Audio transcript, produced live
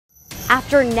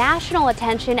After national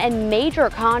attention and major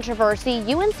controversy,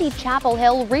 UNC Chapel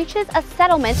Hill reaches a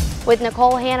settlement with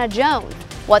Nicole Hannah-Jones.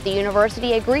 What the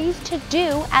university agrees to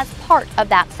do as part of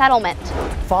that settlement.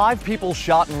 5 people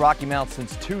shot in Rocky Mount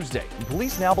since Tuesday.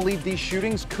 Police now believe these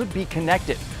shootings could be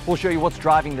connected. We'll show you what's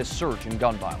driving this surge in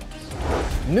gun violence.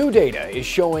 New data is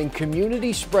showing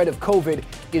community spread of COVID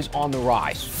is on the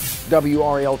rise.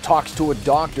 WRAL talks to a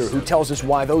doctor who tells us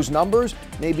why those numbers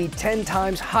may be 10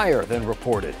 times higher than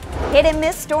reported. Hit and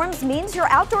miss storms means your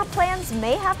outdoor plans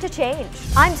may have to change.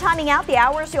 I'm timing out the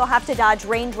hours you'll have to dodge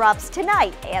raindrops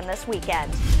tonight and this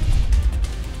weekend.